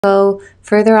Go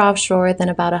further offshore than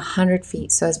about 100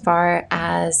 feet, so as far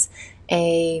as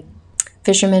a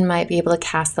fisherman might be able to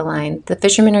cast the line. The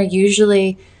fishermen are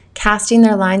usually casting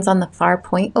their lines on the far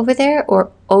point over there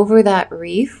or over that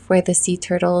reef where the sea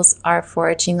turtles are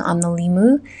foraging on the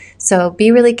limu. So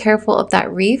be really careful of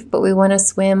that reef, but we want to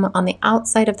swim on the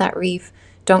outside of that reef.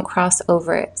 Don't cross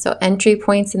over it. So entry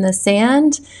points in the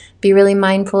sand, be really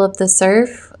mindful of the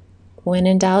surf. When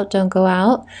in doubt, don't go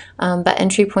out. But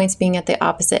entry points being at the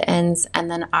opposite ends,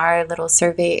 and then our little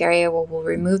survey area where we'll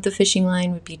remove the fishing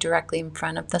line would be directly in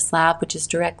front of the slab, which is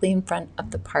directly in front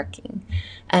of the parking.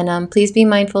 And please be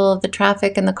mindful of the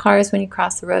traffic and the cars when you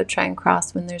cross the road. Try and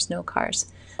cross when there's no cars.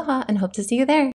 And hope to see you there.